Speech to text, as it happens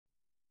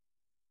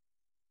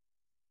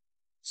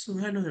So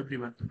hello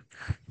everyone.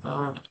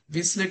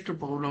 We select a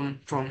problem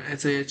from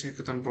SIH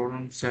Hackathon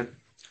problem set.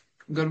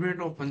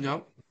 Government of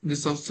Punjab,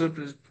 disaster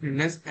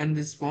preparedness and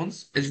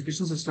response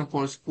education system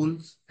for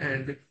schools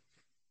and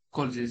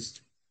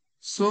colleges.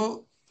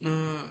 So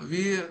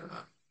we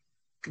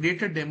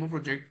create a demo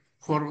project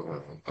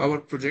for our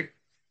project,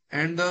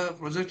 and the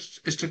project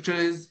structure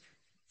is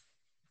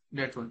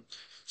that one.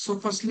 So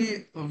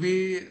firstly,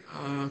 we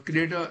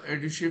create a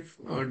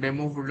EduShift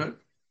demo folder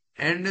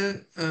and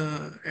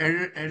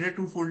add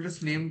two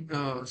folders named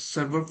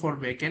server for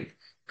backend,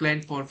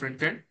 client for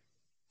frontend.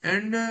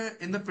 And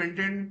in the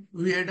frontend,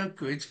 we add a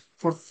quiz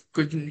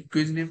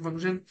name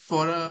function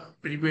for a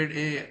prepared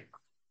a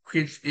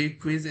quiz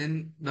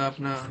in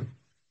the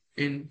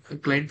in a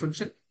client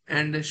function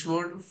and a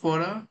short for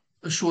a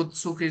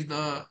showcase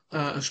the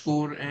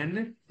score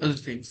and other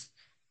things.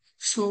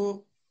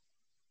 So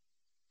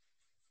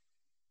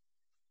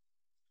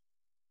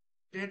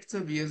that's a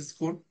VS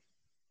code,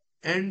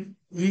 and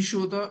we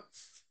show the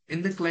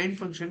in the client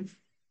function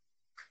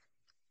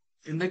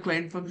in the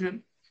client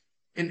function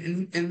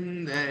in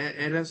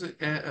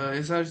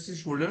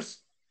SRC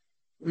folders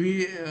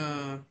we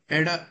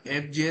add a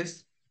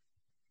app.js,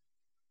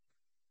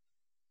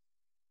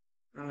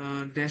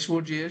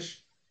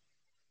 dashboard.js,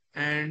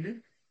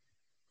 and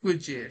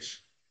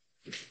quiz.js,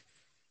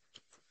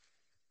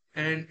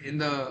 and in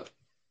the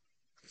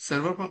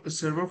server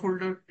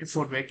folder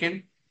for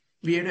backend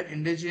we add a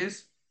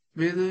index.js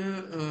with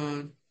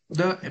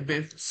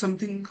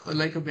something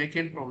like a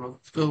backend problem,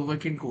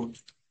 backend code,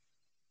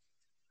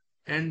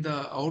 and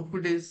the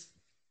output is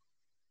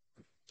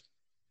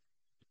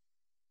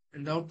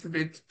and the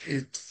output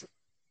is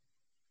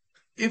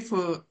if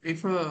a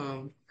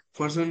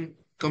person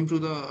come to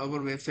the our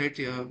website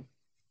here,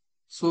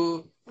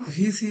 so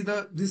he see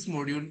the this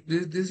module,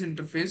 this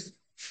interface,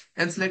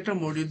 and select a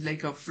module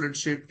like a flood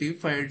safety,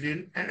 fire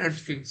drill, and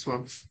earthquake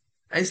response.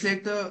 I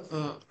select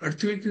the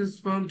earthquake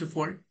response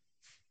default.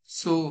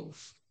 So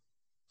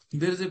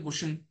there is a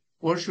question: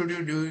 what should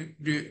you do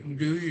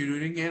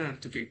during an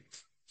earthquake?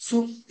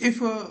 So if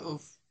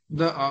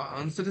the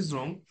answer is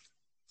wrong,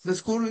 the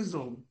score is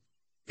wrong.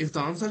 If the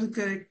answer is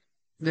correct,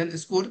 then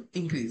score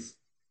increase.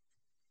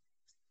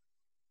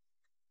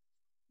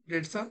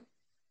 That's a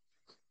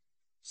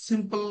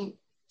simple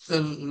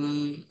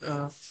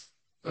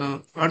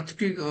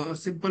earthquake,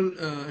 simple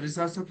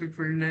disaster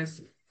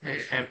preparedness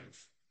app.